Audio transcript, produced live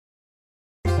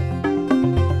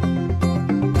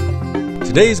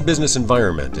Today's business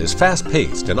environment is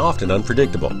fast-paced and often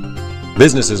unpredictable.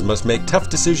 Businesses must make tough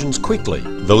decisions quickly,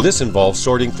 though this involves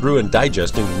sorting through and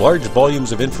digesting large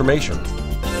volumes of information.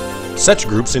 Such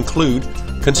groups include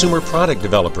consumer product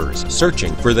developers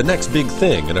searching for the next big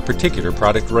thing in a particular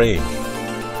product range,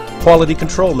 quality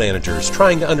control managers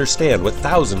trying to understand what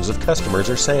thousands of customers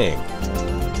are saying,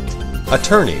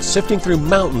 attorneys sifting through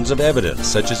mountains of evidence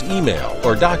such as email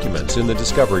or documents in the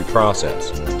discovery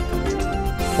process,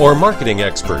 or marketing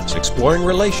experts exploring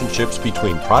relationships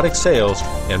between product sales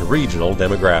and regional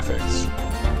demographics.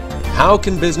 How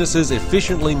can businesses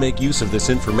efficiently make use of this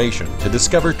information to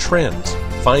discover trends,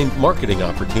 find marketing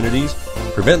opportunities,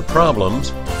 prevent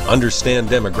problems, understand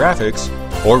demographics,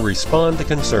 or respond to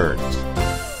concerns?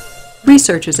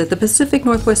 Researchers at the Pacific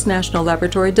Northwest National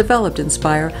Laboratory developed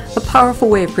In-Spire, a powerful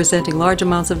way of presenting large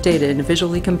amounts of data in a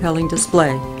visually compelling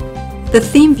display. The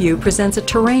theme view presents a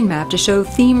terrain map to show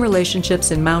theme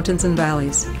relationships in mountains and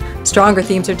valleys. Stronger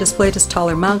themes are displayed as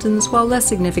taller mountains, while less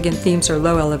significant themes are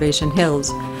low elevation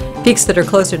hills. Peaks that are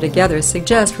closer together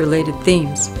suggest related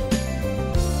themes.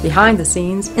 Behind the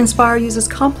scenes, In-Spire uses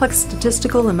complex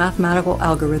statistical and mathematical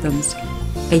algorithms.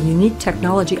 A unique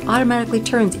technology automatically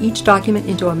turns each document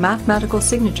into a mathematical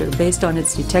signature based on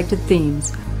its detected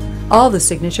themes. All the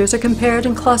signatures are compared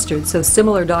and clustered so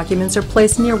similar documents are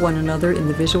placed near one another in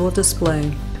the visual display.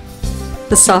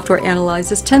 The software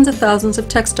analyzes tens of thousands of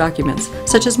text documents,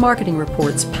 such as marketing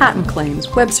reports, patent claims,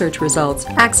 web search results,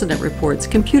 accident reports,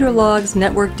 computer logs,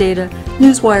 network data,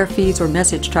 newswire feeds, or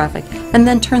message traffic, and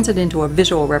then turns it into a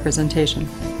visual representation.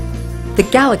 The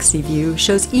Galaxy view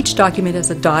shows each document as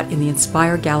a dot in the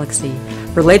In-Spire galaxy.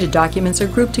 Related documents are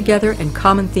grouped together and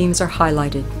common themes are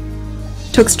highlighted.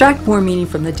 To extract more meaning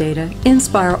from the data,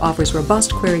 In-Spire offers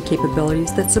robust query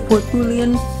capabilities that support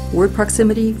Boolean, word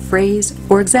proximity, phrase,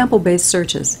 or example-based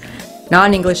searches.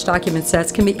 Non-English document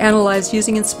sets can be analyzed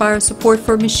using In-Spire's support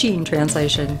for machine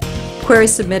translation.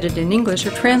 Queries submitted in English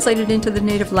are translated into the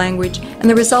native language, and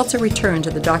the results are returned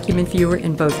to the document viewer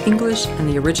in both English and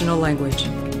the original language.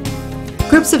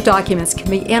 Groups of documents can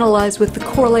be analyzed with the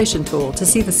correlation tool to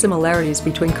see the similarities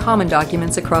between common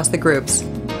documents across the groups.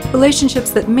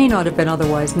 Relationships that may not have been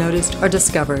otherwise noticed are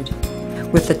discovered.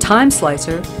 With the time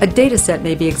slicer, a dataset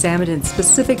may be examined in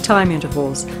specific time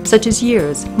intervals, such as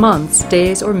years, months,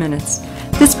 days, or minutes.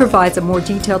 This provides a more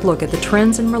detailed look at the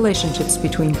trends and relationships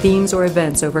between themes or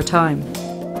events over time.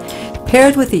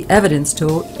 Paired with the evidence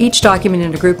tool, each document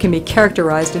in a group can be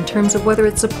characterized in terms of whether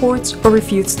it supports or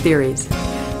refutes theories.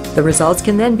 The results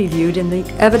can then be viewed in the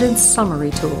Evidence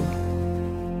Summary tool.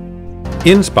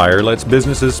 In-Spire lets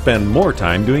businesses spend more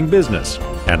time doing business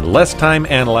and less time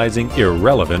analyzing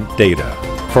irrelevant data.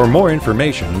 For more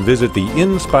information, visit the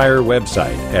In-Spire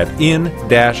website at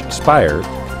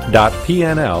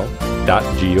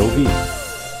in-spire.pnl.gov.